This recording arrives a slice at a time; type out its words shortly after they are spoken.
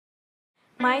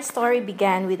My story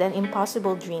began with an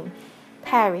impossible dream.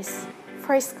 Paris,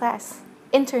 first class,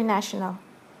 international.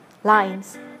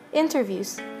 Lines,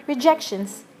 interviews,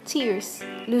 rejections, tears,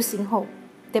 losing hope,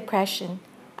 depression.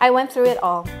 I went through it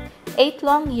all. 8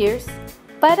 long years,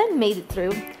 but I made it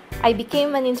through. I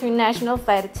became an international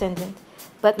flight attendant,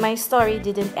 but my story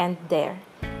didn't end there.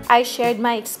 I shared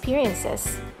my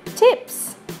experiences,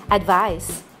 tips,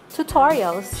 advice,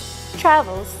 tutorials,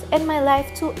 travels, and my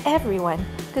life to everyone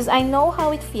because I know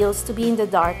how it feels to be in the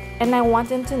dark and I want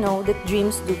them to know that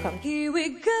dreams do come true. Here we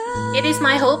go. It is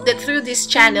my hope that through this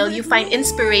channel you find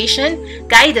inspiration,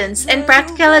 guidance, and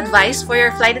practical advice for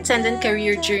your flight attendant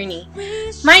career journey.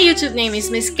 My YouTube name is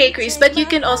Misskaykrizz, but you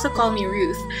can also call me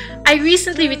Ruth. I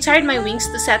recently retired my wings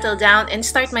to settle down and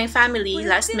start my family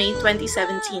last May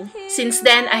 2017. Since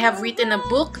then, I have written a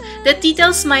book that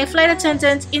details my flight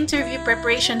attendant interview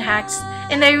preparation hacks,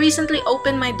 and I recently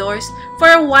opened my doors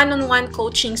for one-on-one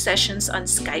coaching sessions on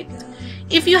Skype.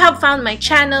 If you have found my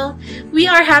channel, we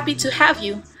are happy to have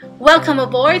you. Welcome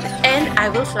aboard, and I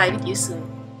will fly with you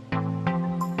soon.